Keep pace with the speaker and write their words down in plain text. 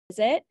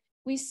visit.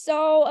 We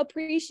so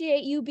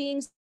appreciate you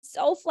being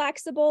so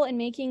flexible and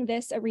making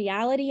this a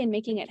reality and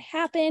making it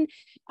happen.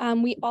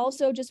 We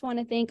also just want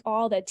to thank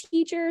all the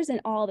teachers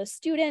and all the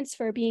students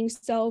for being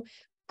so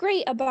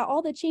great about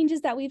all the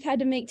changes that we've had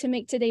to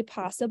make today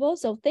possible.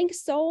 So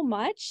thanks so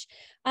much.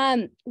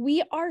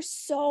 We are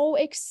so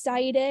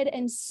excited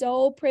and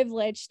so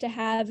privileged to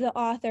have the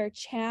author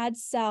Chad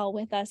Sell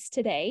with us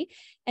today.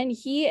 And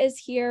he is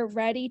here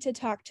ready to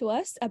talk to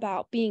us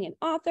about being an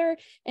author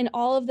and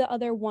all of the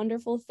other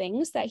wonderful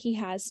things that he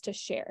has to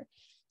share.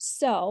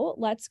 So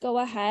let's go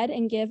ahead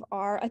and give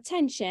our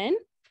attention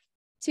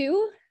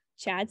to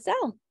Chad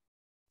Sell.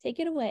 Take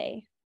it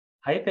away.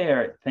 Hi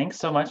there. Thanks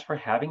so much for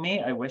having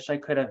me. I wish I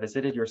could have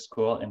visited your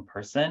school in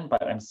person,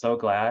 but I'm so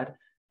glad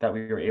that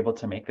we were able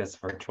to make this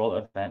virtual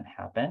event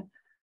happen.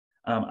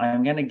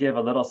 I'm going to give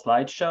a little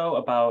slideshow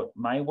about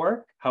my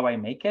work, how I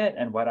make it,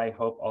 and what I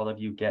hope all of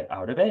you get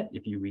out of it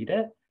if you read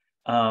it.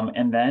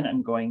 And then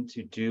I'm going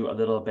to do a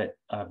little bit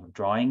of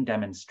drawing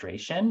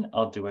demonstration.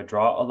 I'll do a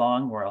draw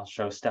along where I'll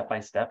show step by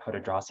step how to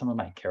draw some of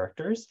my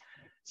characters.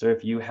 So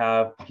if you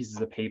have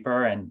pieces of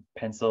paper and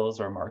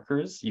pencils or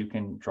markers, you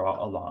can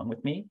draw along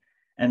with me.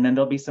 And then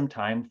there'll be some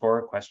time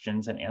for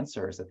questions and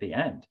answers at the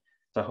end.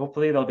 So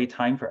hopefully there'll be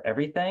time for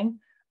everything.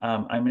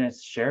 I'm going to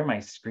share my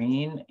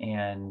screen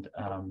and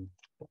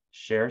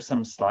share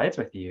some slides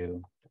with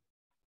you.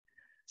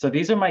 So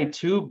these are my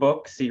 2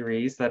 book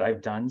series that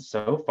I've done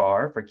so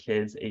far for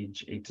kids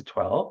age 8 to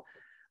 12.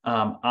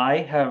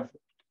 I have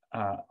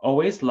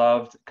always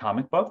loved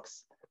comic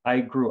books. I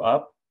grew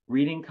up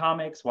reading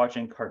comics,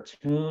 watching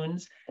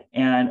cartoons,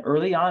 and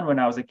early on when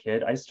I was a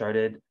kid, I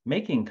started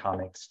making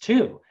comics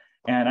too.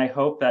 And I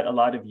hope that a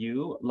lot of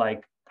you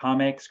like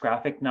comics,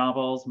 graphic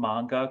novels,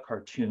 manga,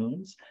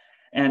 cartoons.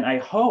 And I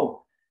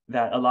hope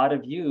that a lot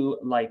of you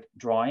like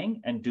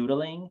drawing and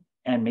doodling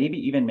and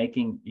maybe even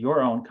making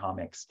your own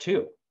comics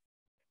too.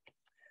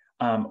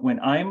 When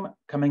I'm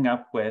coming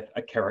up with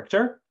a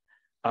character,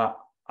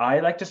 I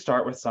like to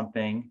start with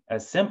something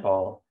as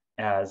simple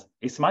as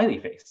a smiley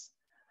face.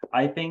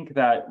 I think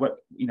that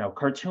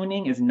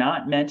cartooning is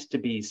not meant to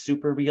be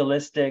super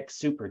realistic,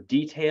 super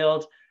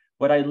detailed.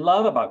 What I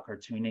love about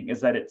cartooning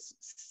is that it's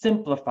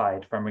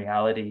simplified from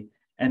reality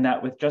and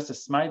that with just a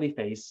smiley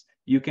face,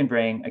 you can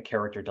bring a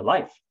character to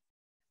life.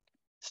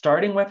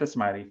 Starting with a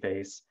smiley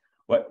face,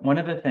 one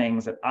of the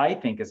things that I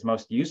think is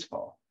most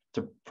useful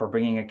for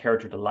bringing a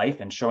character to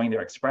life and showing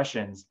their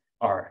expressions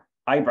are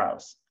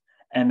eyebrows.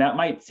 And that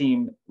might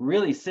seem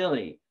really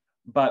silly,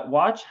 but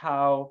watch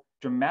how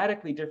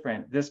dramatically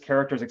different this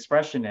character's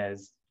expression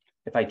is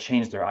if I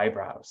change their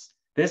eyebrows.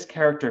 This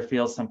character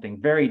feels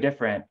something very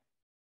different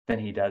than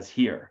he does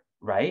here,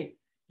 right?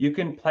 You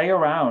can play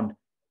around,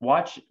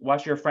 watch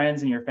your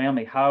friends and your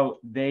family, how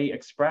they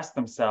express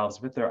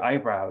themselves with their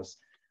eyebrows.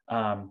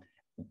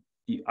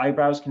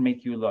 Eyebrows can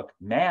make you look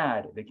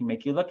mad. They can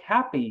make you look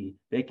happy.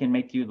 They can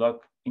make you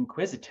look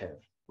inquisitive,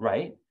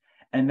 right?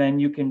 And then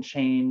you can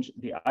change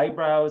the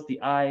eyebrows,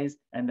 the eyes,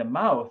 and the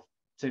mouth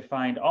to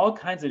find all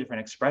kinds of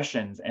different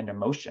expressions and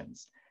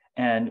emotions.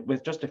 And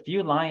with just a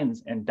few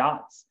lines and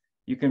dots,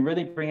 you can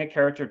really bring a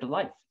character to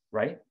life,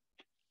 right?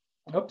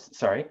 Oops,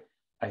 sorry,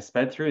 I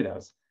sped through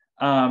those.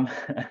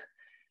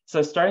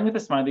 So starting with a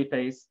smiley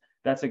face,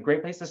 that's a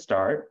great place to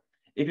start.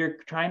 If you're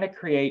trying to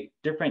create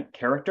different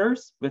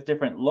characters with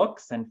different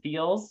looks and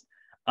feels,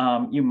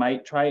 you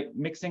might try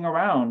mixing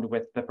around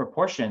with the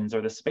proportions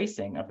or the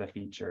spacing of the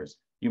features.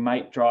 You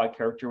might draw a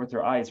character with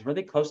their eyes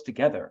really close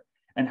together.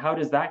 And how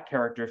does that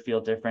character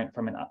feel different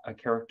from a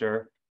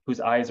character whose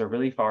eyes are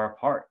really far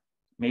apart?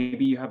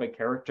 Maybe you have a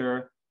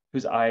character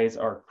whose eyes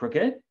are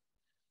crooked,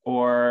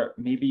 or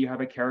maybe you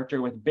have a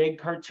character with big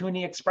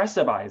cartoony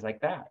expressive eyes like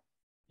that.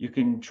 You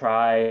can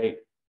try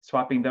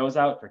swapping those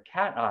out for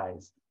cat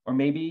eyes, or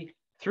maybe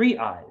 3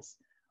 eyes.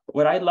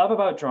 What I love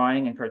about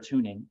drawing and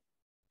cartooning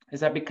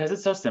is that because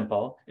it's so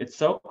simple, it's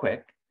so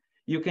quick,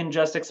 you can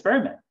just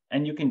experiment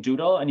and you can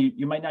doodle and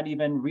you might not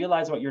even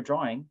realize what you're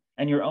drawing,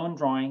 and your own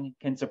drawing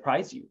can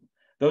surprise you.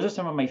 Those are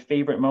some of my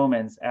favorite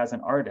moments as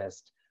an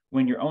artist,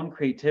 when your own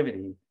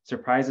creativity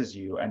surprises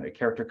you and the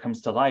character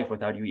comes to life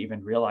without you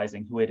even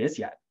realizing who it is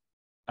yet.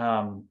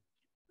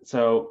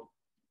 So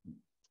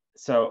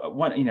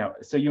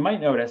you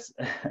might notice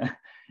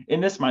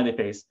in this smiley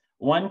face,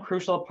 one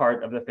crucial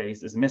part of the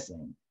face is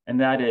missing,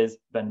 and that is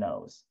the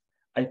nose.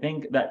 I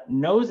think that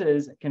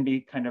noses can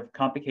be kind of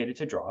complicated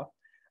to draw,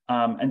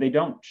 and they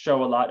don't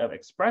show a lot of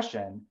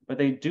expression, but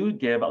they do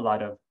give a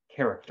lot of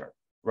character,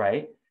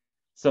 right?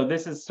 So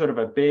this is sort of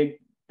a big,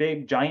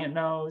 giant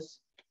nose.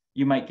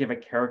 You might give a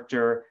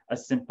character a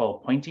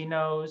simple pointy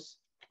nose,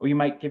 or you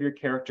might give your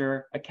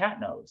character a cat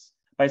nose.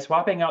 By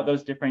swapping out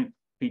those different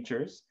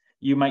features,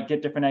 you might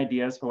get different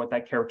ideas for what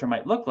that character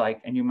might look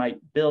like, and you might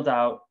build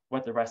out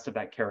what the rest of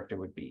that character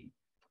would be.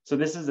 So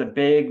this is a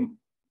big,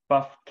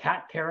 buff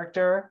cat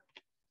character.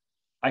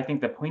 I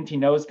think the pointy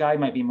nose guy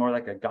might be more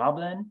like a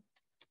goblin,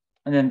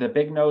 and then the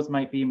big nose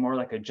might be more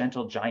like a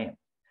gentle giant.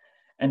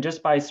 And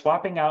just by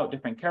swapping out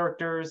different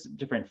characters,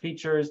 different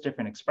features,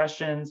 different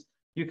expressions,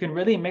 you can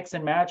really mix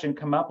and match and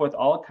come up with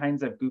all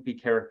kinds of goofy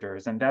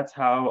characters. And that's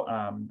how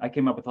I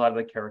came up with a lot of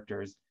the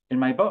characters in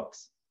my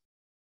books.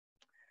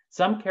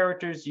 Some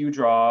characters you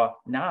draw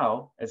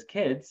now as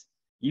kids,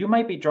 you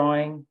might be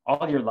drawing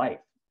all your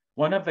life.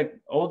 One of the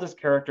oldest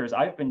characters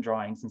I've been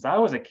drawing since I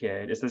was a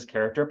kid is this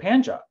character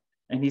Panja.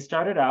 And he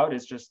started out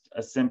as just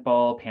a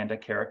simple panda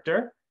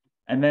character.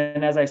 And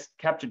then as I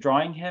kept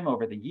drawing him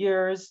over the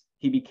years,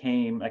 he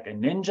became like a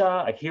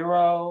ninja, a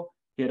hero.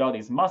 He had all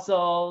these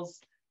muscles.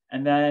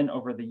 And then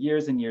over the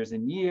years and years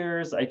and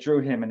years, I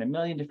drew him in a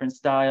million different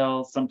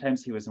styles.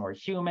 Sometimes he was more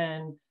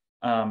human.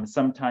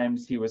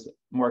 Sometimes he was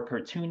more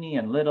cartoony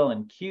and little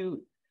and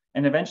cute.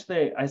 And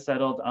eventually I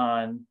settled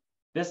on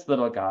this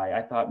little guy.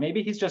 I thought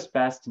maybe he's just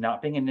best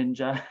not being a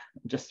ninja,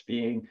 just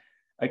being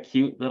a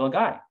cute little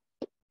guy.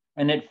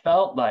 And it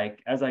felt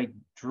like as I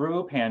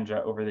drew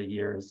Panja over the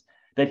years,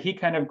 that he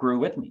kind of grew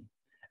with me.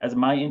 As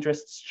my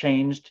interests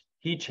changed,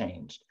 he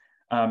changed.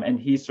 And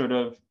he sort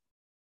of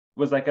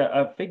was like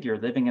a figure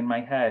living in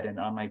my head and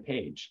on my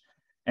page.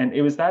 And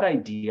it was that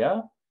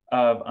idea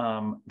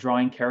of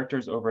drawing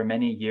characters over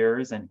many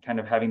years and kind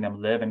of having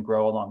them live and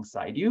grow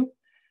alongside you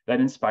that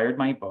inspired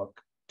my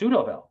book,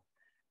 Doodleville.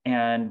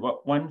 And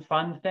one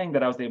fun thing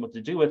that I was able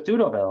to do with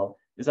Doodleville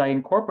is I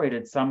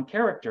incorporated some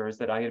characters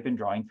that I had been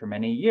drawing for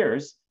many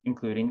years,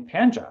 including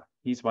Panja.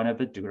 He's one of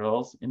the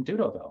doodles in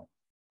Doodleville.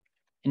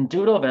 In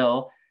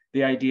Doodleville,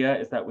 the idea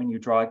is that when you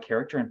draw a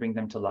character and bring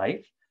them to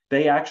life,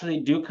 they actually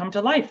do come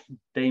to life.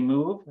 They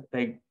move,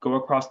 they go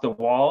across the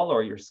wall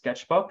or your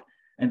sketchbook,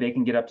 and they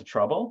can get up to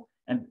trouble.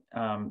 And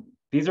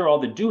these are all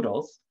the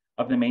doodles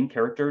of the main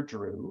character,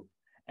 Drew.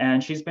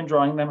 And she's been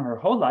drawing them her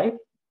whole life,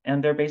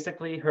 and they're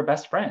basically her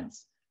best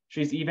friends.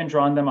 She's even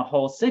drawn them a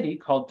whole city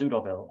called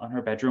Doodleville on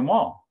her bedroom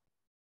wall.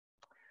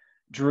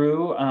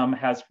 Drew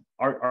has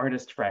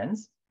artist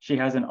friends. She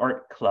has an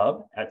art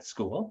club at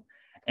school,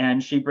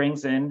 and she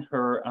brings in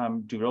her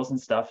doodles and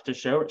stuff to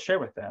share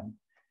with them.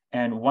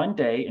 And one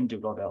day in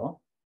Doodleville,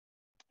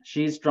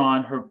 she's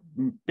drawn her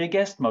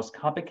biggest, most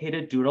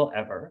complicated doodle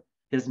ever.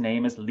 His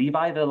name is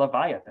Levi the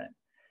Leviathan.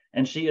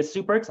 And she is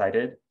super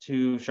excited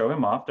to show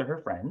him off to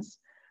her friends.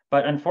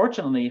 But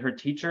unfortunately, her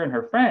teacher and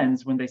her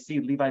friends, when they see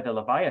Levi the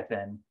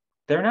Leviathan,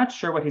 they're not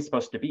sure what he's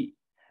supposed to be.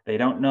 They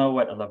don't know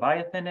what a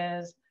Leviathan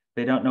is.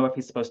 They don't know if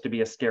he's supposed to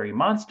be a scary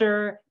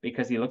monster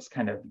because he looks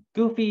kind of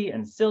goofy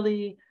and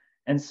silly.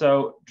 And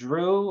so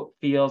Drew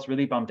feels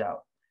really bummed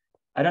out.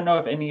 I don't know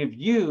if any of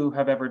you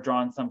have ever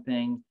drawn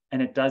something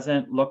and it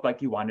doesn't look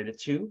like you wanted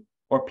it to,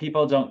 or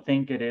people don't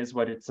think it is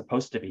what it's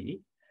supposed to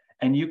be.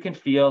 And you can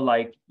feel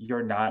like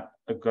you're not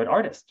a good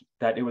artist,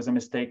 that it was a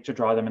mistake to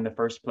draw them in the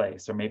first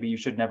place, or maybe you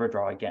should never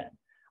draw again.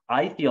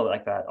 I feel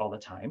like that all the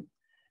time.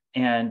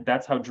 And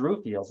that's how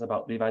Drew feels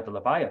about Levi the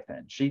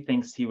Leviathan. She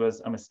thinks he was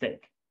a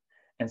mistake.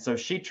 And so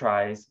she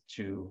tries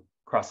to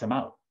cross him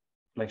out,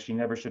 like she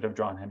never should have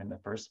drawn him in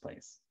the first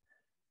place.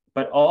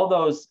 But all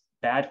those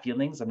bad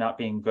feelings of not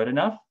being good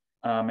enough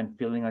and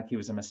feeling like he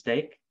was a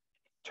mistake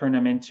turn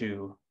him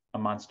into a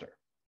monster.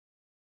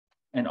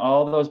 And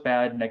all those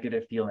bad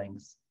negative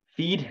feelings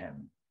feed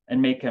him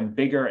and make him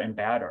bigger and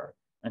badder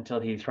until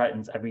he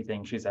threatens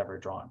everything she's ever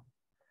drawn.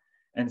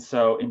 And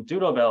so in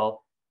Doodleville,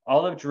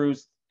 all of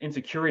Drew's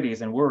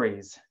insecurities and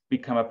worries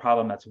become a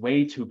problem that's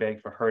way too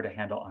big for her to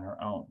handle on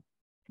her own.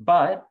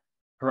 But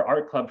her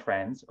art club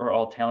friends are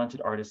all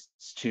talented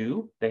artists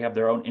too. They have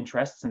their own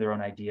interests and their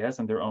own ideas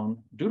and their own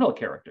doodle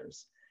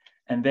characters.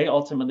 And they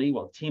ultimately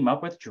will team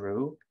up with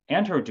Drew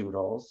and her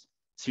doodles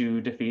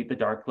to defeat the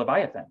Dark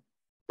Leviathan.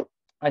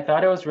 I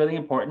thought it was really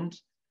important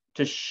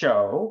to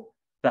show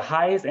the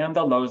highs and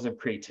the lows of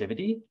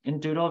creativity in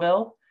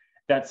Doodleville,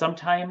 that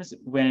sometimes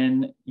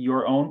when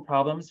your own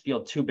problems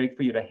feel too big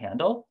for you to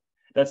handle,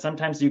 that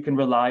sometimes you can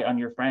rely on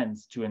your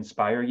friends to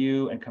inspire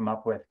you and come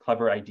up with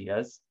clever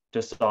ideas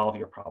to solve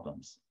your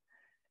problems.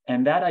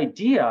 And that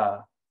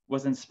idea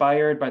was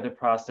inspired by the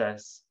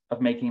process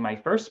of making my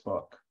first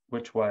book,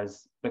 which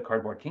was The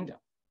Cardboard Kingdom.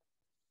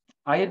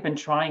 I had been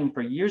trying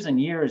for years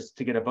and years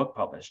to get a book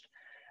published,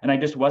 and I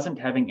just wasn't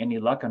having any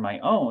luck on my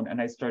own.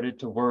 And I started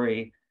to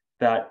worry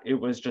that it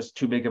was just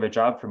too big of a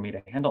job for me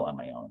to handle on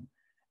my own.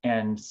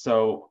 And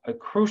so a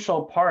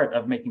crucial part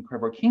of making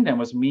Cardboard Kingdom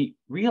was me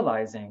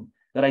realizing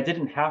that I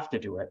didn't have to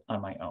do it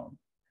on my own.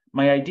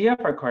 My idea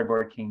for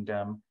Cardboard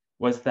Kingdom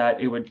was that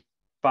it would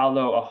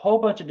follow a whole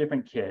bunch of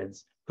different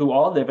kids who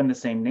all live in the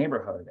same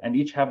neighborhood and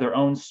each have their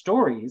own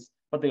stories,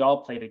 but they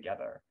all play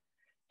together.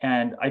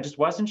 And I just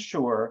wasn't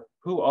sure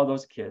who all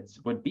those kids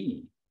would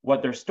be,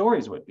 what their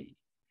stories would be.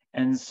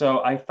 And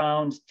so I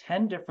found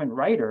 10 different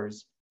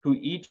writers who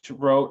each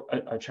wrote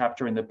a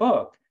chapter in the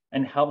book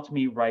and helped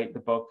me write the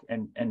book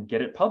and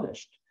get it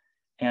published.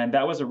 And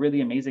that was a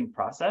really amazing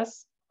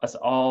process, us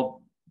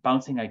all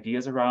bouncing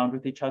ideas around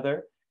with each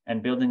other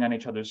and building on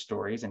each other's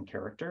stories and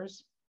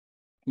characters,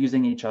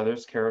 using each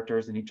other's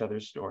characters and each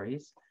other's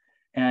stories.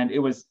 And it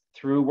was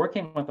through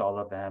working with all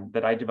of them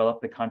that I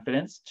developed the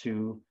confidence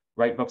to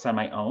write books on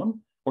my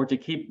own or to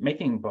keep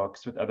making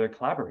books with other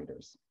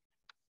collaborators.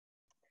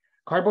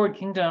 Cardboard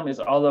Kingdom is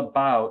all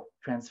about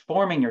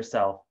transforming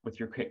yourself with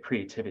your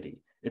creativity.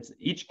 It's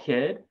each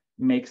kid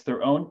makes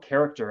their own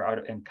character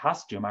and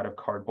costume out of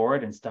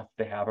cardboard and stuff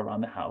they have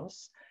around the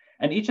house.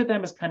 And each of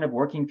them is kind of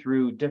working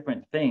through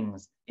different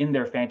things in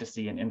their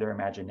fantasy and in their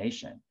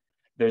imagination.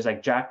 There's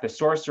like Jack the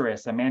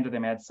Sorceress, Amanda the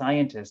Mad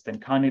Scientist,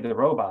 and Connie the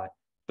Robot.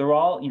 They're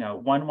all,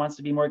 one wants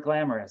to be more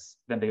glamorous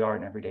than they are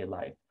in everyday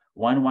life.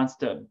 One wants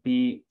to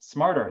be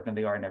smarter than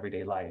they are in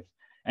everyday life.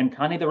 And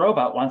Connie the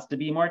Robot wants to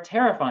be more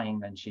terrifying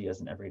than she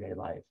is in everyday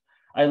life.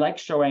 I like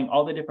showing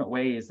all the different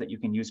ways that you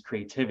can use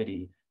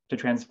creativity to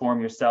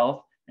transform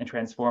yourself and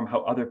transform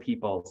how other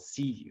people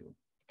see you.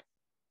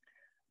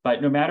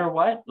 But no matter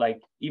what,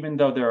 like, even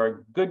though there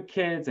are good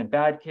kids and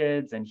bad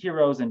kids and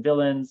heroes and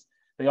villains,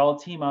 they all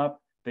team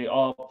up, they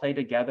all play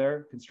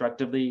together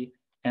constructively,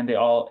 and they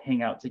all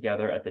hang out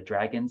together at the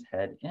Dragon's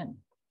Head Inn.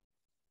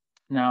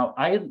 Now,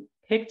 I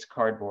picked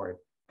cardboard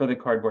for the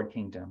Cardboard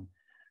Kingdom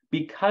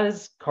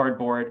because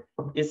cardboard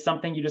is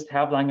something you just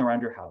have lying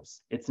around your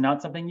house. It's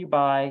not something you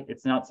buy,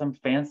 it's not some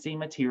fancy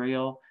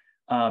material.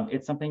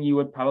 It's something you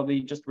would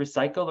probably just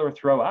recycle or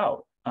throw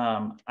out.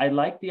 I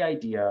like the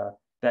idea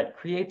that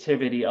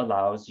creativity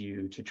allows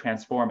you to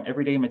transform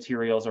everyday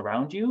materials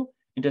around you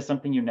into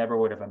something you never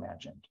would have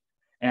imagined.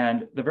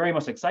 And the very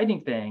most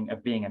exciting thing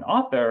of being an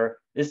author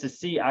is to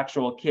see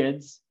actual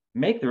kids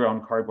make their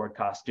own cardboard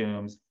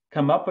costumes,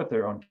 come up with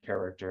their own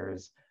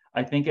characters.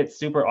 I think it's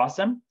super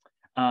awesome.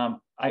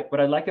 What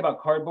I like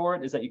about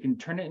cardboard is that you can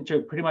turn it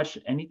into pretty much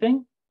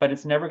anything, but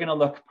it's never gonna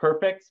look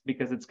perfect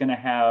because it's gonna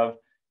have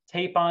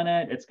tape on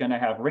it, it's gonna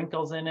have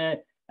wrinkles in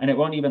it, and it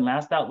won't even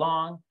last that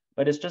long.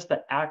 But it's just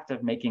the act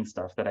of making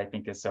stuff that I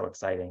think is so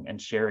exciting,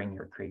 and sharing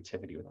your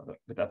creativity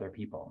with other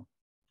people.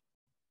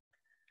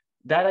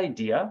 That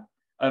idea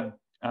of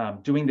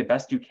doing the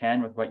best you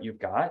can with what you've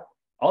got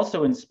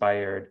also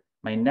inspired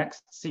my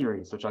next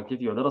series, which I'll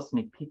give you a little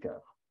sneak peek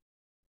of.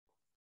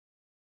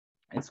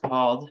 It's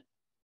called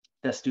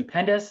The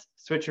Stupendous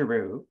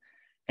Switcheroo,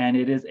 and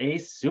it is a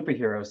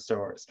superhero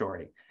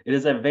story. It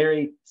is a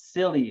very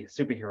silly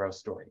superhero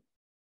story.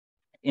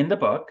 In the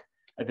book,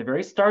 at the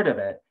very start of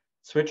it,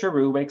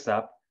 Switcheroo wakes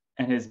up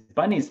and his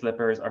bunny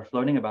slippers are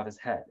floating above his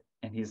head.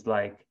 And he's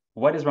like,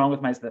 what is wrong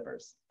with my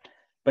slippers?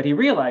 But he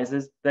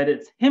realizes that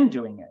it's him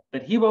doing it,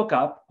 that he woke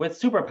up with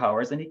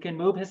superpowers and he can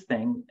move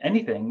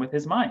anything with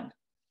his mind.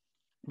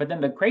 But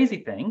then the crazy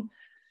thing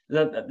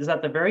is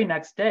that the very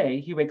next day,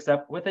 he wakes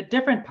up with a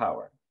different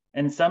power.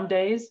 And some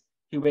days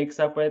he wakes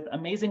up with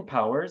amazing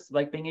powers,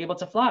 like being able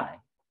to fly.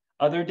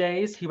 Other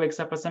days he wakes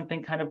up with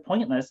something kind of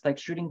pointless, like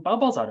shooting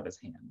bubbles out of his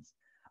hands.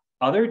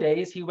 Other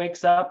days, he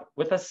wakes up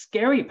with a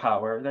scary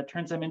power that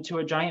turns him into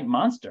a giant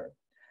monster.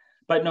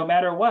 But no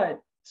matter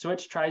what,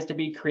 Switch tries to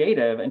be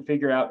creative and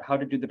figure out how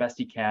to do the best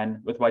he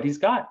can with what he's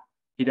got.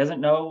 He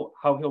doesn't know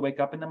how he'll wake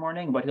up in the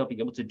morning, what he'll be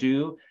able to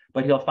do,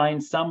 but he'll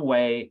find some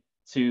way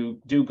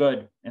to do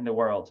good in the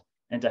world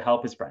and to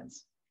help his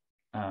friends.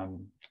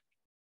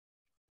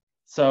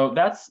 So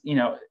that's,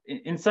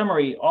 in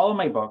summary, all of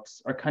my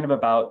books are kind of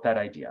about that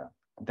idea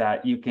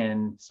that you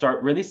can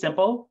start really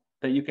simple,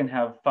 that you can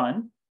have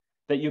fun,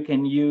 that you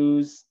can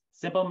use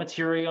simple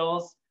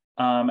materials,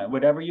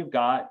 whatever you've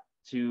got,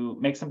 to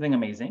make something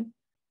amazing,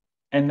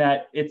 and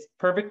that it's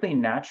perfectly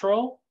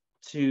natural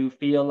to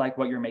feel like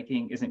what you're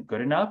making isn't good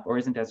enough or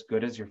isn't as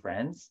good as your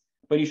friends,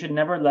 but you should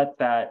never let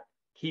that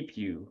keep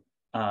you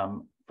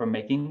from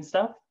making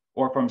stuff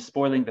or from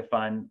spoiling the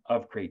fun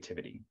of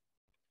creativity.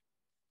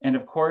 And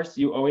of course,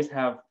 you always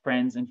have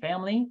friends and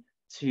family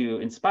to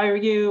inspire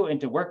you and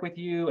to work with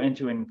you and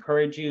to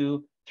encourage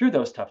you through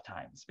those tough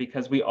times,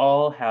 because we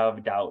all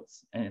have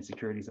doubts and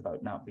insecurities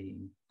about not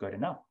being good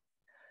enough.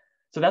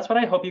 So that's what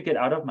I hope you get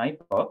out of my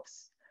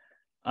books.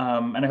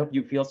 And I hope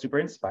you feel super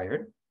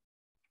inspired.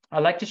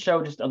 I'd like to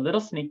show just a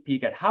little sneak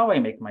peek at how I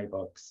make my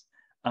books,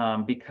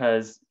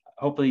 because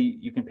hopefully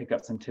you can pick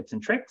up some tips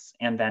and tricks.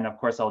 And then of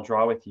course, I'll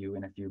draw with you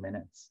in a few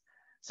minutes.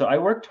 So I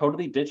work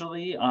totally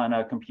digitally on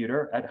a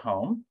computer at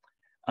home.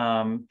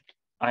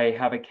 I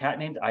have a cat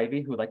named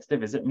Ivy who likes to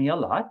visit me a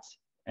lot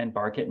and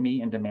bark at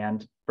me and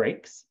demand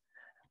breaks.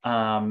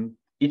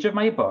 Each of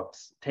my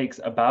books takes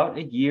about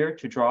a year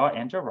to draw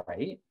and to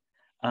write,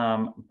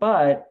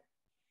 but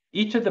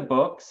each of the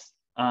books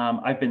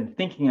I've been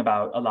thinking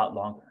about a lot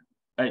longer.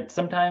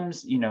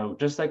 Sometimes,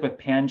 just like with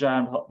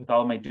Panja, with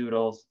all my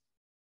doodles,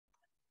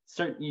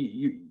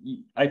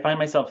 I find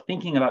myself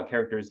thinking about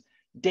characters,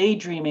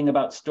 daydreaming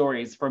about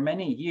stories for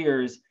many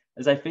years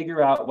as I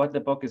figure out what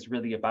the book is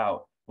really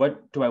about.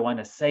 What do I want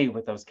to say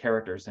with those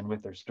characters and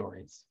with their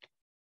stories?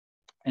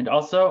 And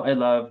also, I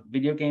love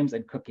video games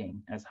and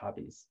cooking as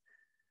hobbies.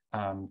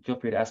 Feel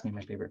free to ask me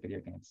my favorite video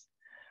games.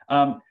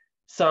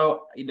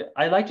 So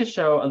I like to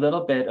show a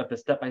little bit of the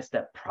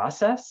step-by-step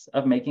process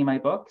of making my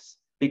books,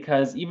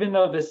 because even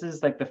though this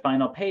is like the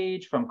final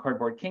page from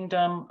Cardboard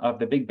Kingdom of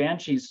the Big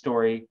Banshees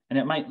story, and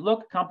it might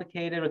look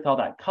complicated with all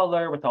that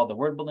color, with all the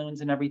word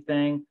balloons and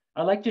everything,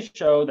 I like to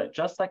show that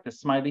just like the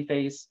smiley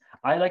face,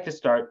 I like to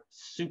start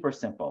super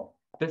simple.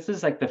 This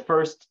is like the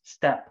first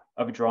step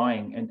of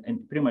drawing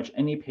and pretty much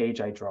any page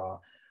I draw,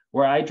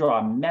 where I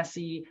draw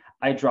messy,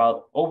 I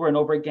draw over and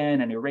over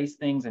again and erase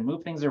things and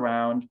move things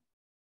around.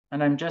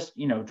 And I'm just,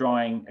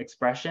 drawing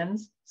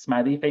expressions,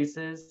 smiley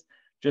faces,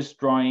 just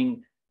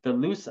drawing the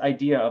loose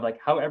idea of like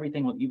how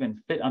everything will even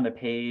fit on the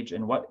page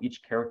and what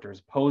each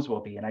character's pose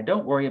will be. And I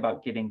don't worry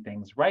about getting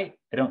things right.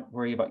 I don't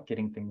worry about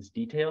getting things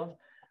detailed.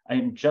 I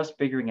am just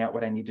figuring out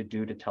what I need to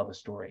do to tell the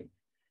story.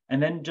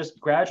 And then just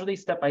gradually,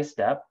 step by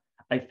step,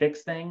 I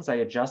fix things, I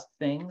adjust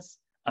things.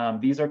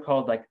 These are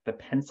called like the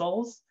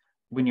pencils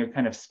when you're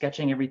kind of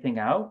sketching everything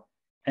out.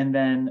 And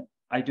then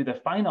I do the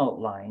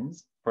final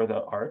lines for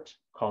the art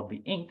called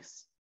the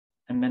inks.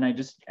 And then I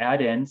just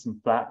add in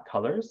some flat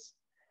colors.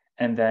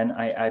 And then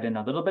I add in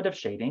a little bit of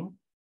shading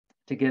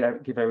to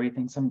give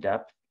everything some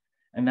depth.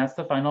 And that's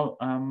the final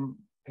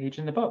page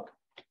in the book.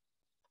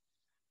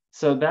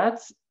 So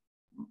that's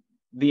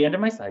the end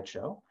of my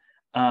slideshow.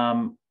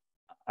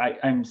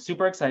 I'm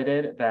super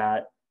excited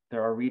that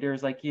there are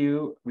readers like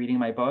you reading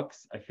my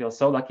books. I feel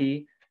so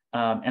lucky.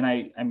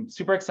 And I'm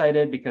super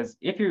excited because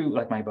if you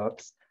like my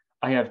books,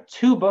 I have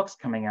 2 books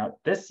coming out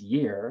this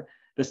year.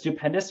 The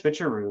Stupendous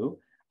Switcheroo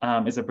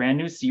is a brand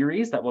new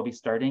series that will be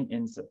starting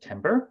in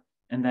September.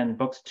 And then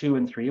books 2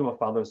 and 3 will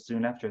follow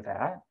soon after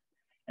that.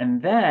 And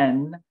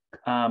then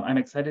I'm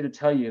excited to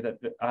tell you that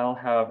I'll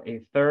have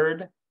a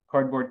 3rd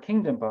Cardboard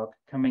Kingdom book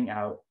coming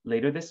out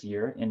later this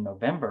year in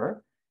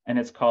November. And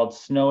it's called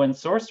Snow and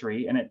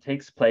Sorcery. And it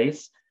takes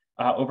place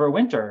over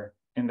winter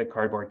in the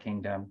Cardboard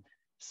Kingdom.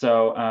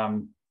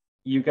 So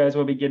you guys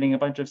will be getting a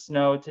bunch of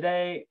snow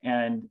today.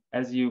 And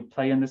as you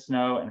play in the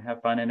snow and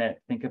have fun in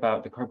it, think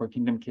about the Cardboard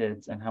Kingdom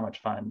kids and how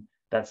much fun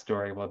that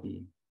story will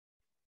be.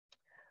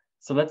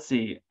 So let's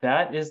see,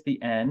 that is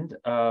the end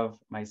of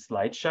my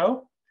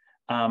slideshow.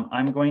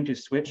 I'm going to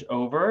switch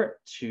over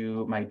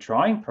to my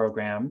drawing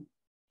program.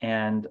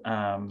 And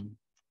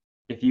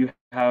if you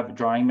have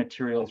drawing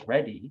materials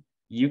ready,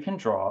 you can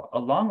draw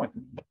along with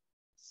me.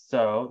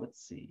 So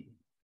let's see.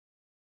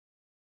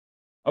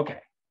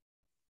 Okay,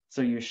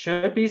 so you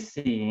should be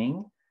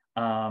seeing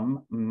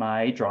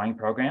my drawing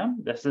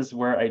program. This is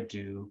where I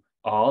do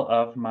all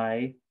of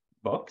my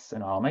books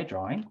and all my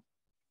drawing.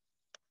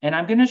 And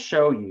I'm gonna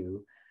show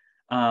you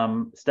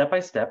step by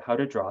step how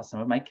to draw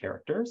some of my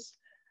characters.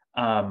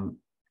 I'm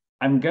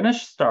gonna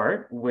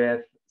start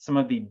with some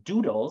of the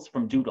doodles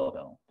from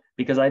Doodleville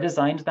because I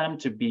designed them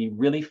to be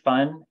really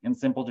fun and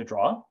simple to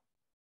draw.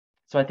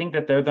 So I think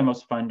that they're the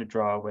most fun to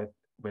draw with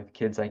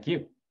kids like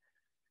you.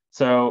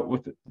 So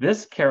with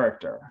this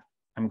character,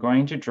 I'm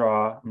going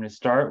to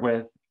start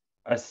with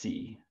a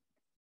C.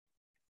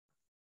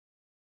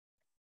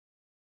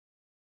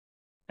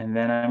 And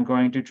then I'm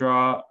going to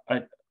draw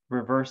a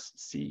reverse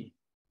C.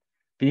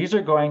 These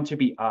are going to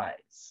be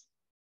eyes.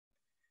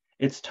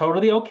 It's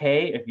totally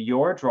okay if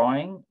your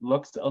drawing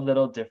looks a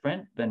little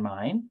different than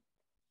mine.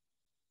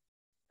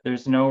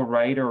 There's no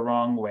right or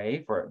wrong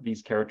way for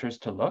these characters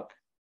to look.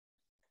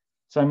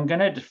 So I'm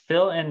going to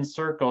fill in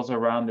circles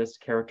around this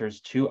character's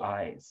 2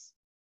 eyes.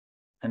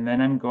 And then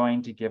I'm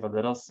going to give a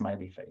little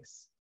smiley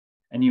face.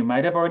 And you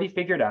might have already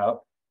figured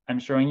out, I'm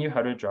showing you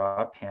how to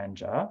draw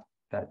Panja,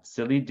 that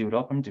silly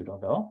doodle from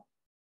Doodleville.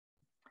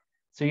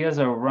 So he has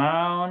a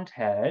round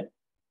head.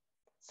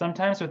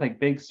 Sometimes with like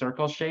big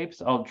circle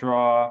shapes, I'll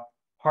draw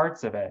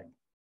parts of it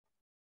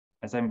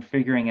as I'm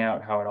figuring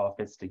out how it all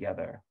fits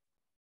together.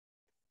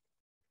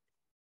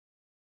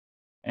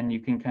 And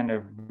you can kind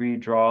of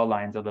redraw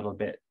lines a little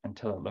bit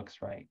until it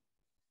looks right.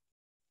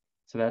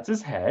 So that's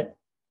his head.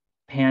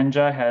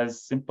 Panja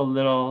has simple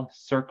little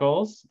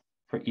circles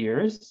for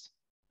ears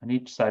on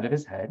each side of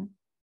his head.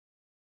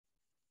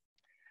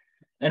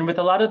 And with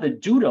a lot of the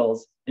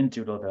doodles in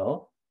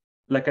Doodleville,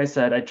 like I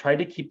said, I try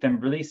to keep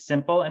them really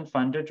simple and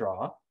fun to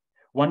draw.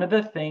 One of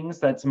the things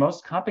that's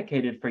most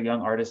complicated for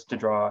young artists to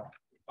draw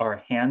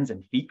are hands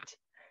and feet.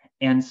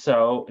 And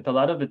so with a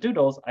lot of the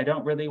doodles, I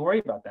don't really worry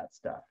about that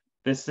stuff.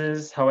 This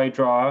is how I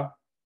draw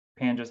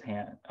Panja's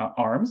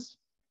arms.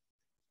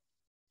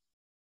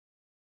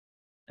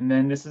 And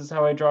then this is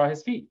how I draw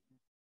his feet.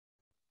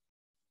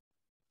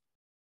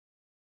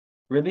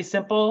 Really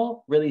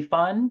simple, really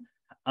fun.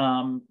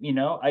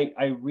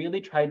 I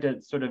really tried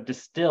to sort of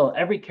distill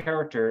every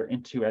character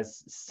into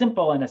as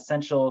simple and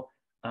essential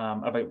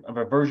of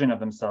a version of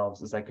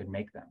themselves as I could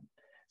make them.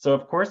 So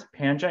of course,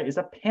 Panja is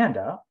a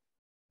panda,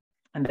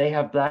 and they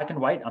have black and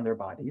white on their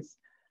bodies.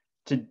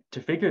 To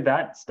figure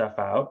that stuff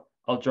out,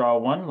 I'll draw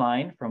one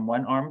line from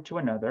one arm to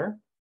another,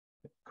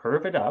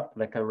 curve it up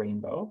like a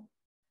rainbow,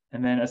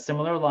 and then a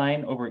similar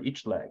line over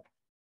each leg.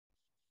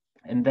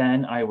 And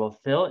then I will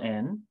fill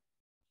in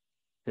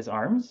his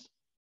arms.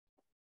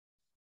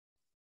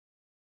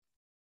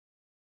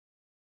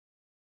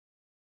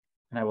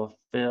 And I will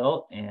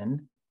fill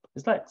in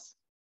his legs.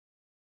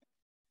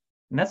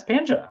 And that's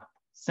Panja.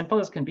 Simple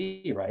as can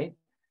be, right?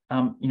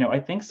 I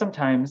think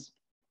sometimes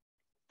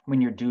when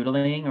you're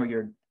doodling or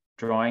you're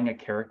drawing a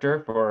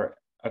character for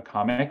a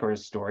comic or a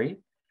story,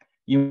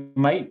 you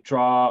might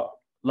draw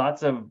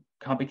lots of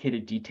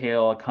complicated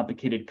detail, a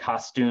complicated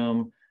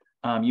costume.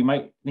 You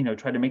might,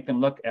 try to make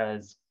them look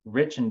as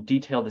rich and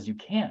detailed as you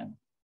can.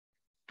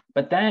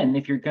 But then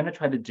if you're going to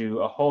try to do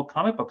a whole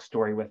comic book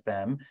story with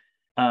them,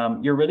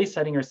 you're really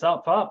setting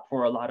yourself up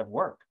for a lot of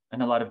work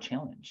and a lot of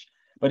challenge.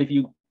 But if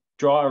you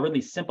draw a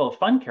really simple,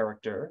 fun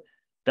character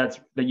that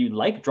you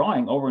like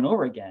drawing over and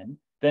over again,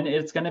 then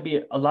it's going to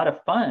be a lot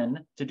of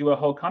fun to do a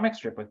whole comic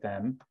strip with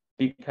them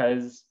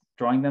because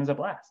drawing them is a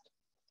blast.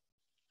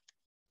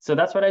 So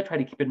that's what I try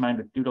to keep in mind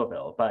with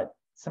Doodleville, but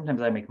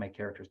sometimes I make my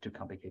characters too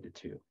complicated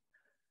too.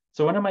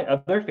 So one of my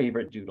other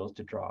favorite doodles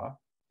to draw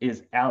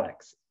is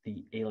Alex,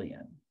 the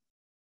alien.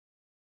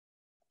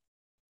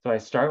 So I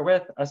start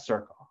with a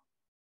circle,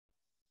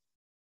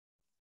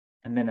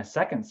 and then a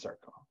second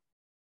circle,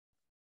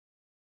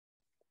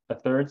 a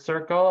third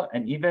circle,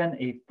 and even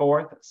a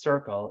fourth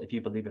circle, if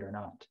you believe it or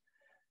not.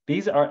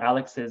 These are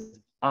Alex's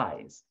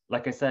eyes.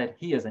 Like I said,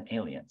 he is an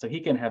alien, so he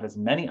can have as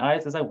many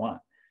eyes as I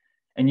want.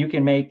 And you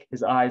can make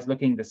his eyes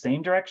looking the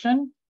same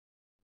direction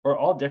or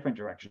all different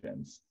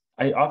directions.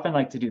 I often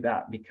like to do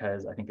that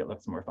because I think it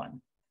looks more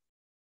fun.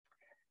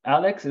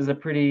 Alex is a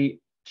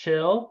pretty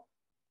chill,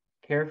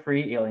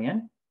 carefree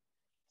alien.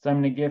 So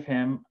I'm going to give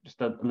him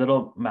just a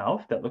little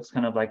mouth that looks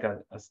kind of like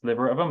a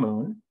sliver of a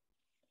moon.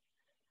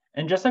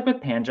 And just like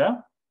with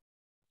Panja,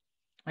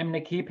 I'm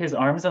going to keep his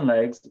arms and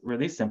legs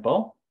really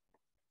simple.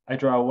 I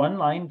draw one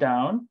line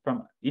down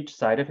from each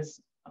side of his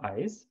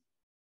eyes,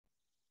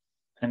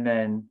 and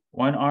then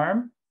one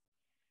arm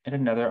and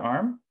another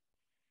arm,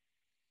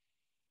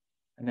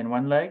 and then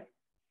one leg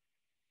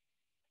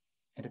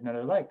and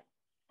another leg.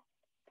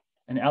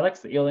 And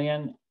Alex the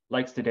alien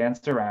likes to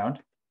dance around,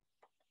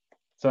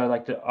 so I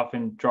like to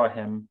often draw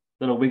him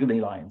little wiggly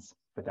lines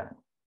for that.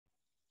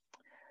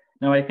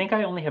 Now I think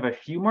I only have a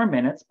few more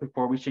minutes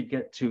before we should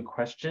get to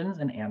questions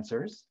and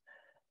answers.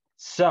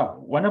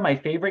 So one of my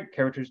favorite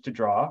characters to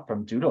draw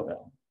from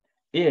Doodleville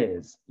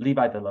is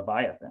Levi the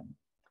Leviathan.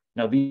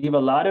 Now leave a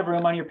lot of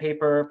room on your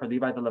paper for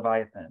Levi the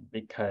Leviathan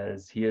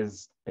because he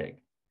is big.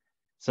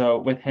 So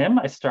with him,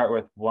 I start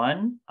with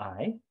one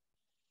eye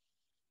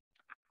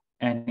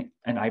and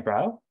an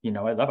eyebrow. You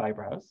know, I love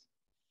eyebrows.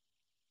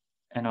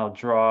 And I'll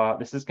draw,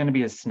 this is going to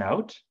be his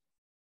snout.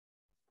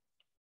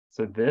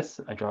 So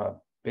this, I draw a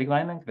big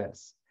line like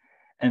this.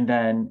 And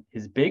then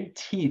his big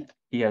teeth,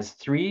 he has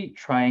 3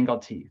 triangle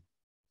teeth.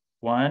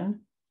 1,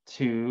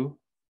 2,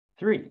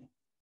 3.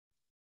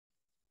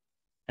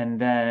 And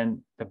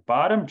then the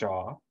bottom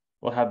jaw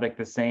will have like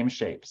the same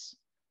shapes.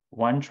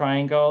 1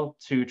 triangle,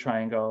 2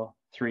 triangle,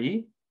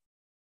 3,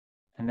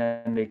 and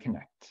then they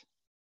connect.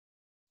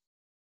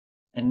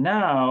 And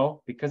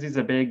now, because he's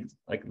a big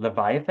like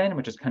Leviathan,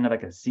 which is kind of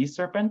like a sea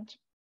serpent,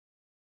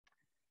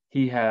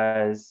 he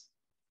has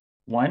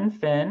 1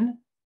 fin,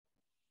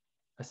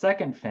 a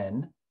second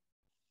fin,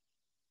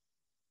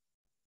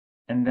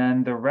 and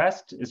then the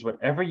rest is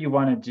whatever you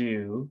want to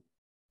do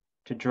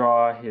to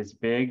draw his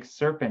big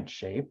serpent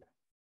shape.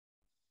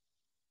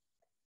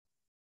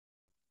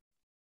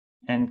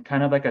 And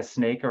kind of like a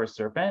snake or a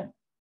serpent,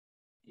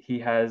 he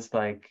has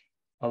like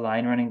a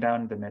line running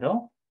down the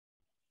middle.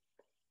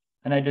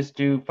 And I just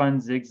do fun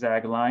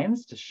zigzag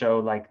lines to show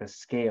like the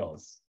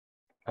scales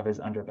of his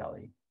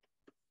underbelly.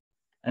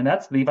 And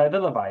that's Levi the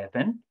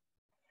Leviathan.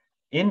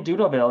 In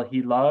Doodleville,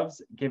 he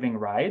loves giving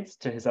rides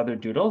to his other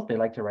doodles. They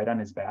like to ride on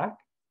his back.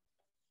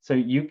 So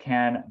you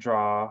can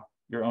draw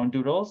your own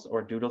doodles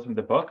or doodles from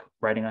the book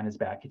riding on his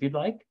back if you'd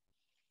like.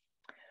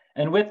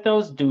 And with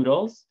those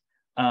doodles,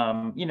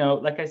 you know,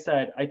 like I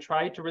said, I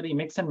try to really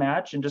mix and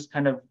match and just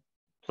kind of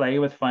play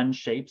with fun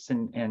shapes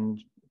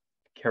and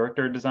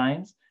character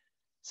designs.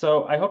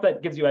 So I hope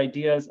that gives you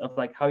ideas of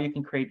like how you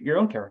can create your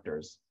own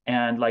characters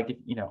and like,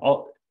 you know,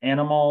 all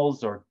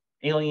animals or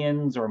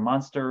aliens or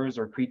monsters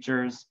or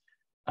creatures.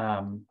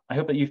 I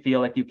hope that you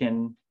feel like you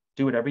can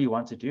do whatever you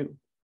want to do.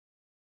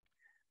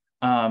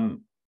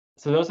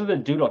 So those are the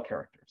doodle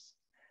characters.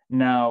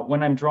 Now,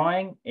 when I'm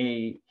drawing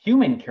a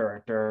human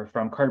character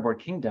from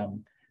Cardboard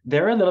Kingdom,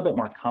 they're a little bit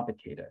more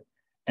complicated.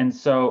 And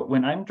so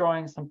when I'm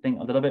drawing something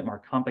a little bit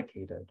more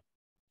complicated,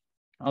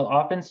 I'll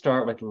often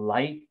start with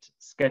light,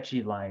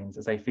 sketchy lines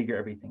as I figure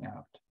everything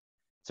out.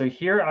 So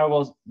here I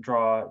will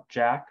draw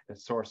Jack the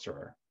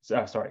Sorcerer.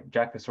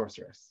 Jack the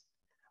Sorceress.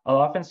 I'll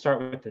often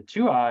start with the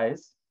 2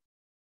 eyes,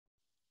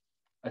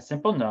 a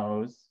simple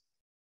nose,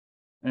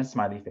 and a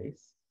smiley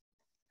face.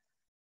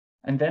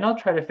 And then I'll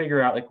try to figure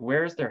out like,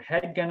 where's their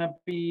head gonna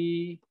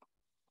be,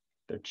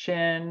 their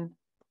chin.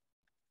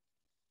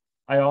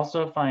 I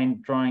also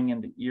find drawing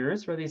in the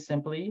ears really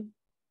simply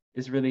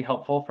is really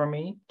helpful for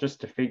me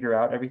just to figure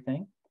out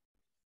everything.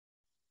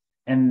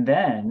 And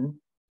then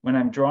when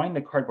I'm drawing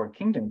the Cardboard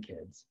Kingdom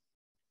kids,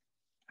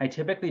 I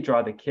typically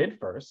draw the kid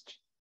first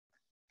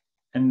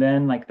and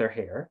then like their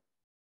hair.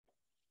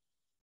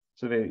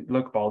 So they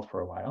look bald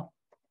for a while.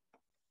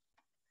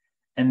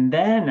 And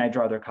then I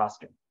draw their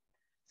costume.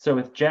 So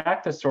with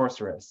Jack the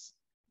Sorceress,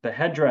 the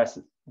headdress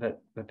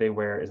that they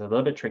wear is a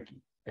little bit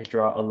tricky. I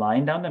draw a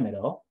line down the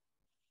middle,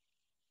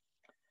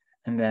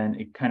 and then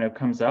it kind of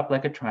comes up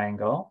like a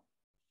triangle,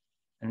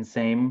 and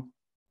same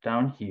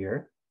down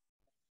here.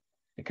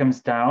 It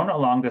comes down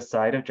along the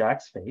side of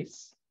Jack's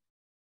face,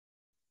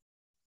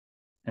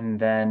 and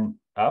then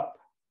up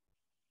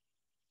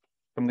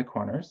from the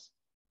corners.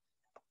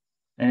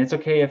 And it's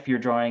okay if you're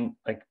drawing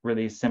like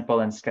really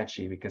simple and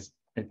sketchy because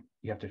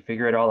You have to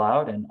figure it all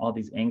out, and all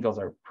these angles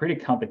are pretty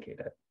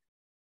complicated.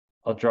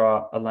 I'll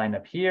draw a line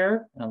up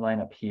here and a line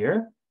up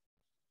here.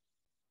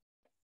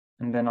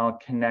 And then I'll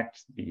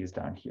connect these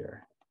down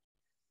here.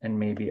 And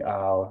maybe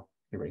I'll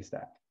erase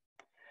that.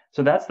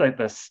 So that's like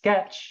the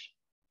sketch.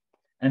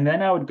 And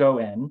then I would go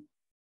in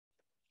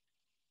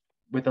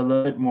with a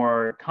little bit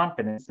more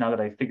confidence now that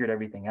I figured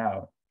everything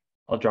out.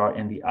 I'll draw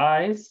in the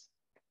eyes.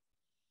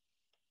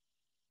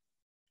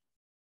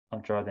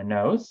 I'll draw the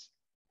nose.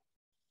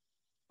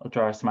 I'll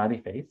draw a smiley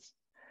face.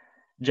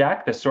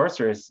 Jack, the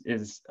sorceress,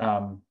 is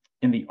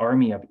in the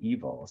army of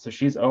evil. So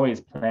she's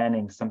always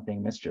planning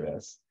something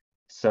mischievous.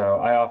 So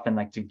I often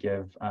like to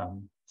give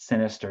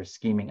sinister,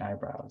 scheming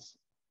eyebrows.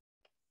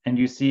 And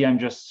you see, I'm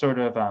just sort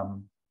of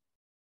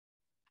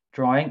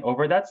drawing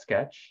over that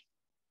sketch.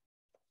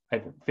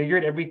 I've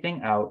figured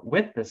everything out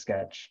with the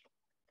sketch.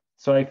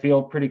 So I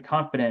feel pretty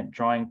confident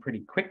drawing pretty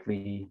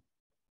quickly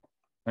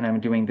when I'm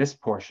doing this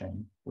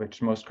portion,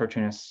 which most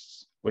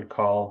cartoonists would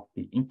call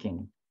the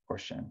inking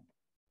portion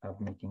of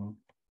making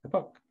the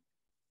book.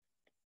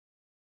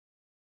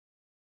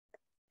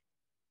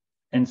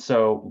 And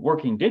so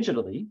working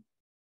digitally,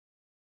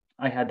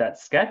 I had that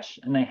sketch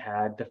and I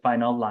had the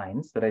final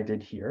lines that I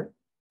did here,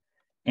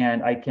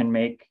 and I can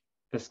make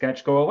the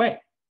sketch go away.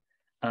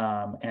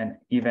 And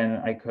even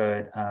I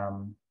could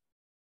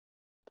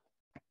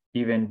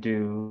even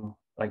do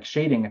like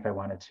shading if I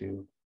wanted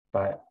to,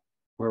 but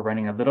we're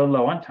running a little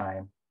low on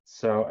time,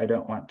 so I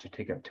don't want to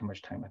take up too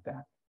much time with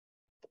that.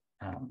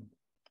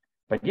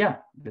 But yeah,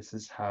 this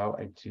is how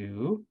I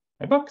do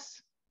my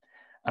books.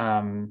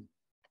 And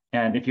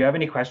if you have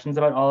any questions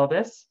about all of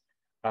this,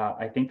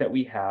 I think that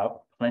we have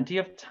plenty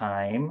of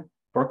time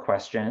for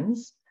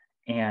questions.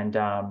 And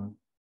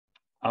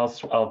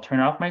I'll turn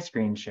off my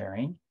screen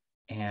sharing.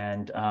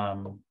 And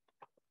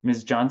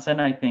Ms.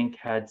 Johnson, I think,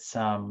 had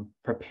some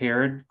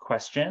prepared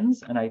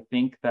questions. And I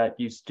think that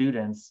you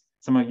students,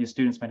 some of you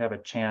students might have a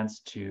chance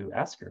to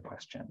ask your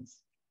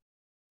questions.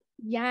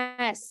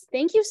 Yes,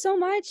 thank you so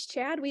much,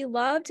 Chad. We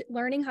loved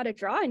learning how to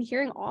draw and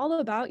hearing all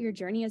about your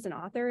journey as an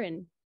author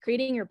and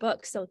creating your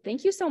book. So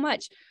thank you so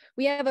much.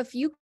 We have a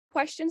few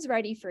questions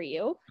ready for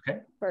you.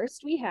 Okay.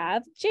 First, we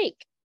have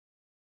Jake.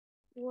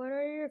 What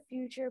are your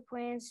future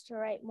plans to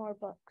write more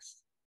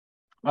books?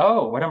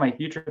 Oh, what are my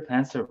future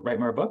plans to write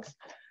more books?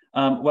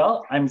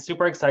 Well, I'm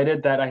super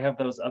excited that I have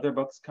those other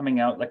books coming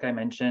out, like I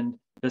mentioned,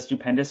 The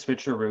Stupendous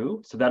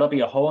Switcheroo. So that'll be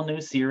a whole new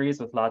series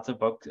with lots of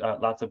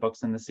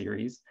books in the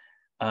series.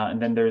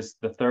 And then there's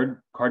the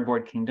third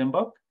Cardboard Kingdom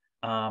book.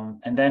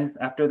 And then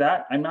after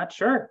that, I'm not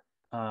sure.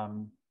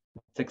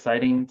 It's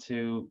exciting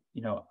to,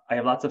 I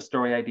have lots of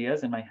story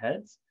ideas in my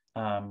head,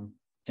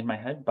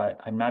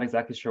 but I'm not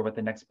exactly sure what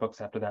the next books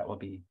after that will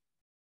be.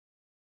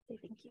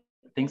 Thank you.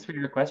 Thanks for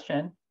your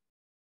question.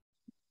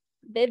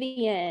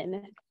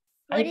 Vivian.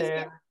 Hi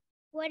there.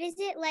 What is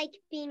it like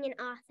being an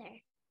author?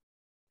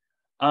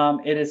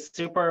 It is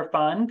super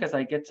fun because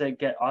I get to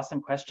get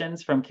awesome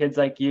questions from kids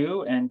like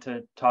you and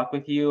to talk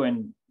with you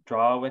and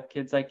draw with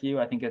kids like you.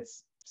 I think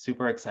it's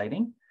super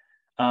exciting.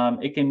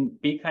 It can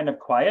be kind of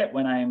quiet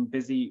when I'm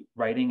busy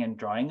writing and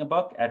drawing a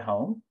book at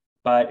home,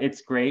 but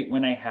it's great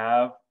when I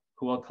have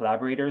cool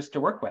collaborators to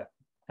work with.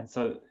 And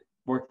so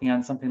working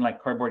on something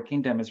like Cardboard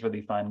Kingdom is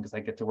really fun because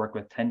I get to work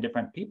with 10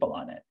 different people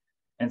on it.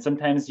 And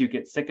sometimes you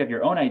get sick of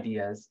your own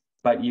ideas,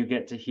 but you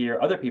get to hear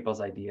other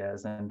people's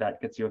ideas, and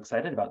that gets you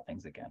excited about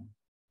things again.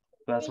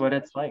 So that's what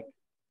it's like.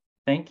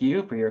 Thank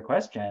you for your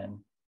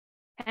question.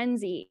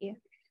 Kenzie.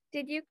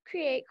 Did you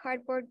create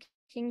Cardboard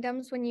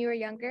Kingdoms when you were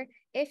younger?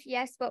 If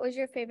yes, what was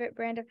your favorite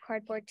brand of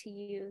cardboard to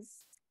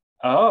use?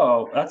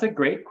 Oh, that's a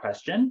great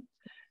question.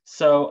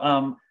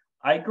 So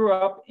I grew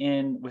up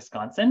in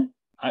Wisconsin.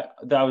 I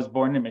was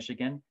born in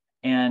Michigan,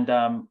 and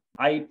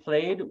I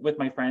played with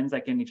my friends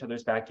like in each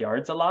other's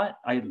backyards a lot.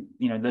 I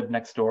lived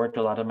next door to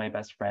a lot of my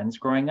best friends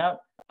growing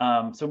up.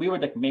 So we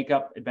would like make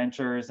up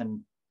adventures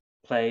and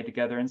play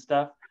together and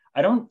stuff.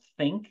 I don't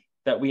think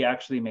that we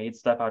actually made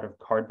stuff out of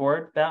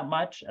cardboard that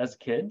much as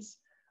kids.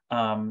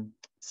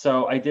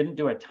 So I didn't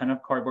do a ton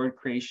of cardboard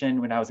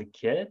creation when I was a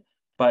kid,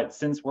 but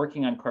since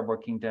working on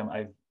Cardboard Kingdom,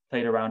 I've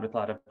played around with a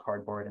lot of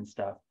cardboard and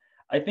stuff.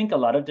 I think a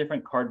lot of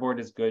different cardboard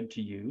is good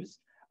to use.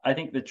 I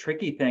think the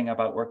tricky thing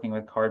about working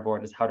with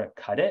cardboard is how to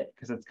cut it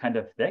because it's kind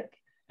of thick,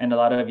 and a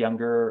lot of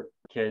younger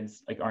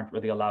kids aren't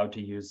really allowed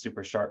to use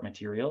super sharp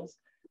materials.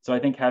 So I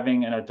think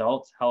having an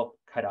adult help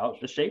cut out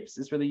the shapes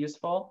is really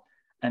useful.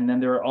 And then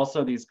there are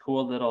also these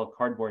cool little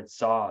cardboard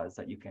saws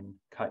that you can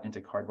cut into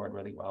cardboard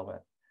really well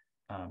with.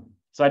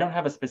 So I don't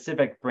have a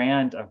specific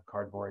brand of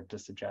cardboard to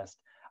suggest.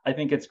 I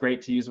think it's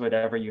great to use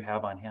whatever you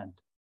have on hand.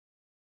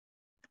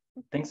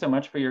 Thanks so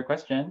much for your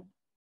question.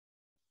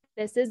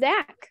 This is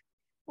Zach.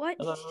 What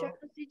Hello.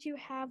 struggles did you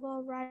have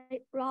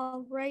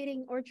while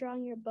writing or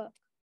drawing your book?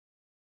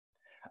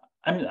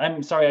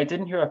 I'm sorry, I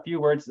didn't hear a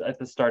few words at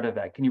the start of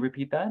that. Can you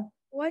repeat that?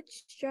 What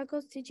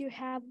struggles did you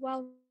have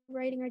while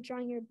writing or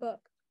drawing your book?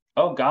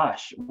 Oh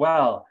gosh,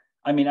 well,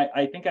 I mean,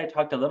 I think I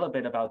talked a little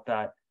bit about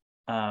that,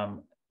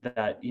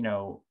 that,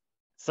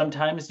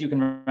 sometimes you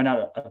can run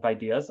out of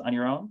ideas on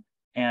your own.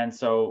 And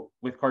so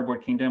with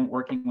Cardboard Kingdom,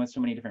 working with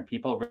so many different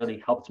people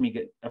really helped me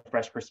get a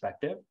fresh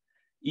perspective.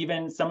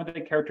 Even some of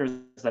the characters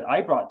that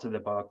I brought to the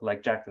book,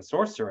 like Jack the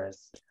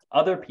Sorceress,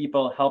 other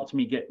people helped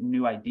me get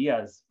new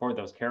ideas for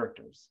those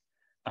characters.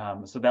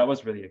 So that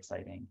was really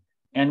exciting.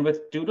 And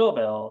with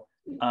Doodleville,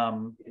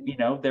 you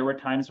know, there were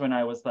times when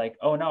I was like,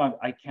 oh no,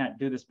 I can't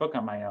do this book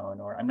on my own,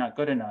 or I'm not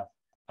good enough.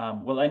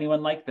 Will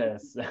anyone like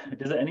this?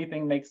 Does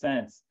anything make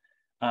sense?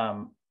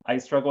 I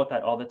struggle with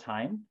that all the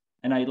time.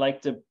 And I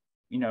like to,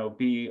 you know,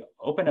 be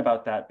open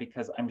about that,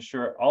 because I'm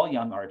sure all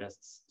young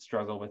artists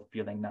struggle with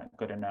feeling not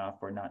good enough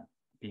or not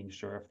being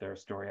sure if their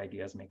story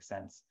ideas make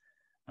sense.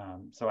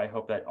 So I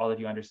hope that all of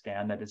you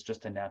understand that it's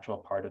just a natural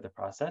part of the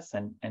process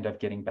and of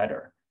getting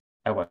better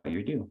at what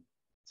you do.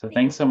 So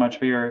thanks so much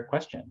for your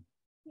question.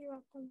 You're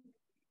welcome.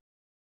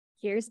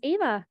 Here's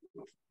Ava.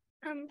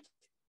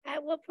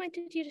 At what point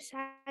did you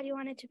decide you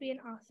wanted to be an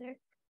author?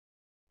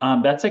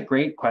 That's a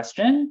great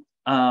question.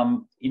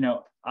 You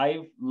know,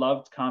 I've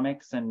loved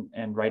comics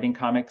and writing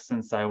comics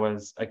since I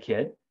was a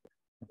kid,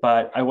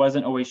 but I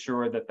wasn't always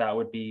sure that that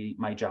would be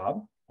my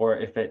job, or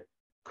if it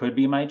could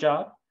be my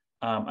job.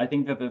 I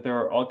think that there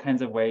are all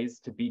kinds of ways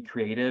to be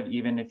creative,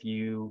 even if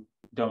you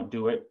don't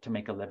do it to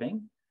make a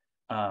living.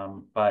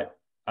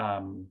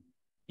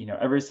 You know,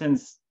 ever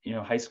since, you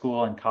know, high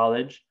school and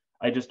college,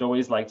 I just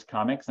always liked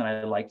comics, and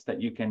I liked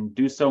that you can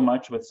do so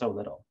much with so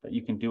little, that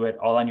you can do it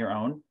all on your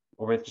own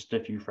or with just a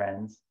few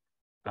friends.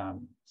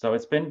 So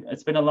it's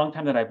been a long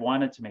time that I've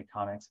wanted to make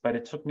comics, but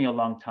it took me a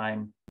long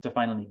time to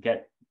finally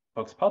get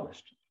books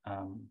published.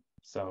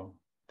 So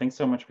thanks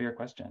so much for your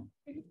question.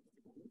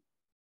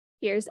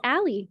 Here's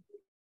Allie.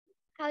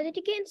 How did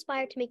you get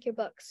inspired to make your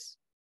books?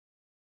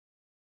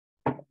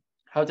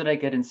 How did I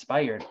get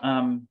inspired?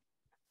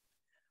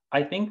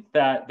 I think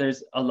that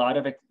there's a lot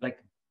of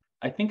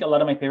I think a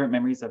lot of my favorite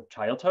memories of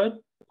childhood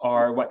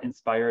are what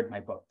inspired my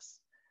books.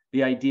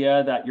 The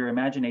idea that your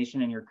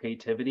imagination and your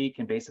creativity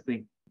can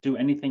basically do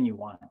anything you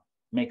want.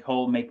 Make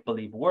whole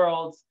make-believe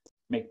worlds,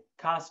 make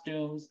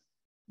costumes,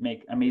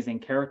 make amazing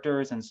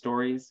characters and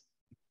stories.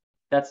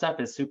 That stuff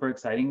is super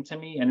exciting to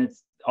me, and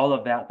it's all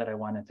of that I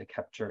wanted to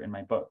capture in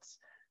my books,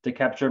 to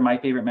capture my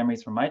favorite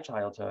memories from my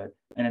childhood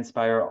and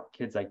inspire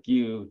kids like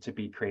you to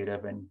be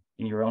creative in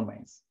your own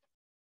ways.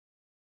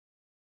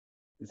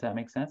 Does that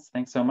make sense?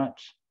 Thanks so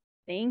much.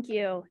 Thank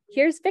you.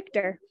 Here's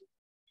Victor.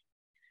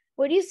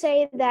 Would you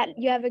say that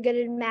you have a good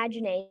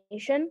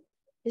imagination?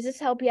 Does this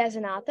help you as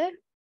an author?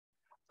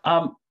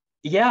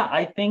 Yeah,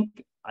 I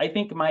think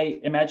my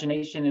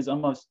imagination is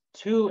almost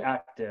too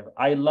active.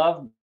 I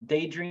love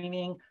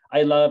daydreaming.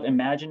 I love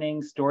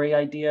imagining story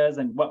ideas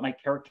and what my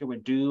character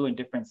would do in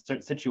different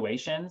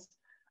situations.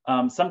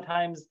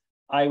 Sometimes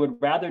I would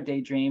rather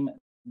daydream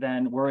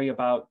than worry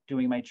about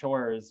doing my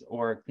chores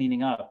or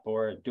cleaning up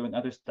or doing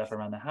other stuff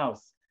around the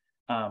house.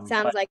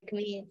 Sounds like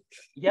me.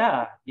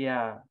 Yeah.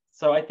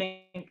 So I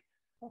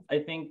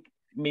think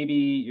maybe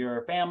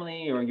your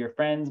family or your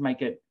friends might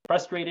get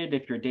frustrated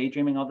if you're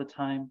daydreaming all the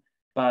time,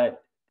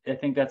 but I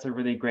think that's a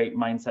really great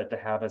mindset to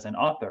have as an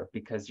author,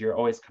 because you're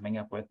always coming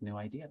up with new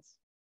ideas.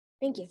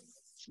 Thank you.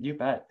 You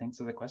bet. Thanks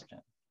for the question.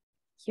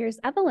 Here's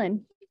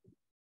Evelyn.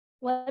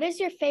 What is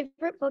your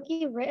favorite book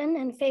you've written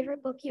and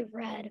favorite book you've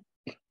read?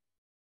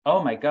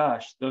 Oh my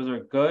gosh, those are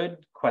good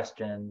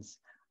questions.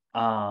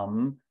 I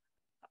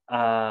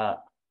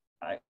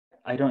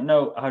don't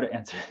know how to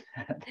answer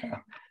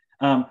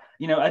that.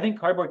 You know, I think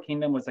Cardboard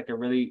Kingdom was like a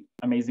really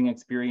amazing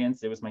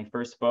experience. It was my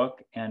first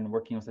book, and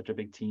working with such a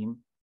big team.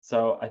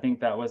 So I think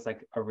that was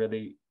like a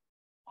really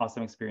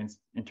awesome experience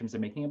in terms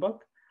of making a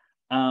book.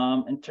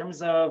 In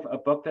terms of a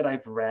book that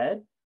I've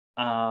read,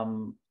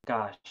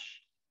 that's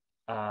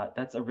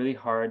a really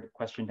hard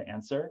question to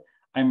answer.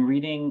 I'm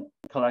reading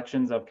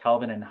collections of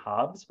Calvin and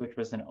Hobbes, which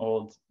was an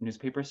old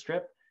newspaper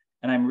strip,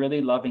 and I'm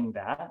really loving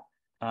that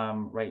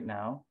right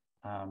now.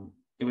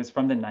 It was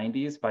from the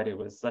 90s, but it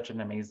was such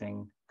an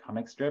amazing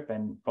comic strip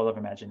and full of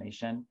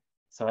imagination.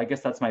 So I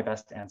guess that's my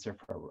best answer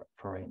for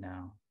right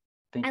now.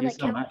 Thank you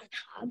so much.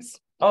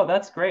 Oh,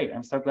 that's great.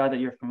 I'm so glad that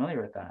you're familiar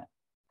with that.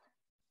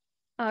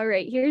 All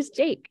right, here's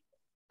Jake.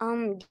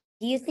 Do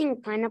you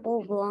think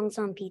pineapple belongs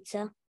on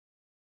pizza?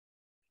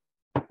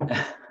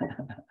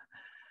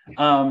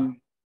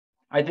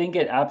 I think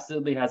it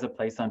absolutely has a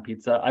place on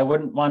pizza. I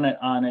wouldn't want it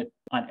on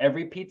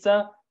every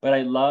pizza, but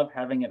I love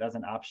having it as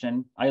an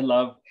option. I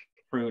love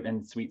fruit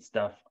and sweet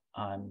stuff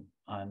on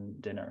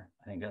dinner.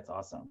 I think that's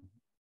awesome.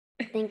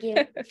 Thank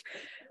you.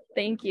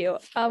 Thank you.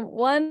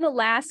 One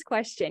last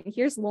question.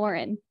 Here's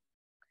Lauren.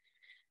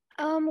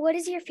 What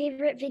is your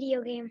favorite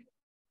video game?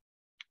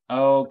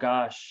 Oh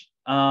gosh.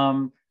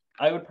 I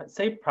would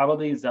say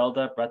probably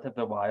Zelda Breath of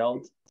the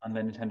Wild on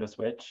the Nintendo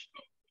Switch.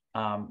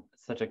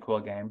 Such a cool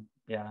game.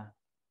 Yeah.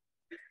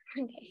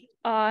 Okay.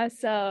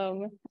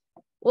 Awesome.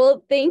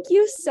 Well, thank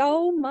you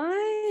so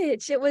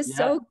much. It was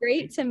so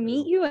great to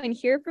meet you and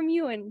hear from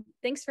you. And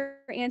thanks for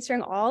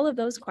answering all of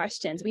those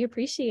questions. We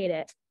appreciate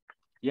it.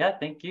 Yeah,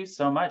 thank you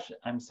so much.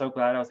 I'm so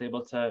glad I was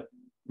able to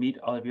meet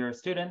all of your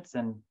students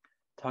and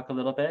talk a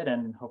little bit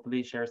and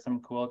hopefully share some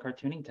cool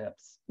cartooning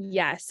tips.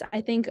 Yes,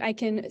 I think I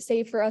can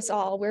say for us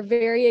all, we're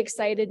very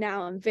excited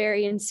now. I'm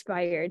very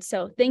inspired.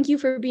 So thank you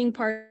for being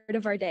part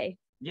of our day.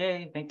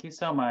 Yay, thank you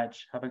so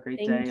much. Have a great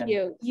day. Thank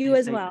you. And You stay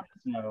as safe well.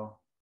 in the snow.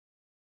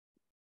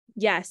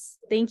 Yes,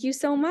 thank you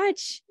so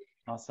much.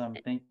 Awesome.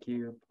 Thank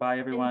you. Bye,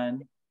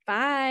 everyone.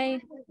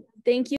 Bye. Thank you.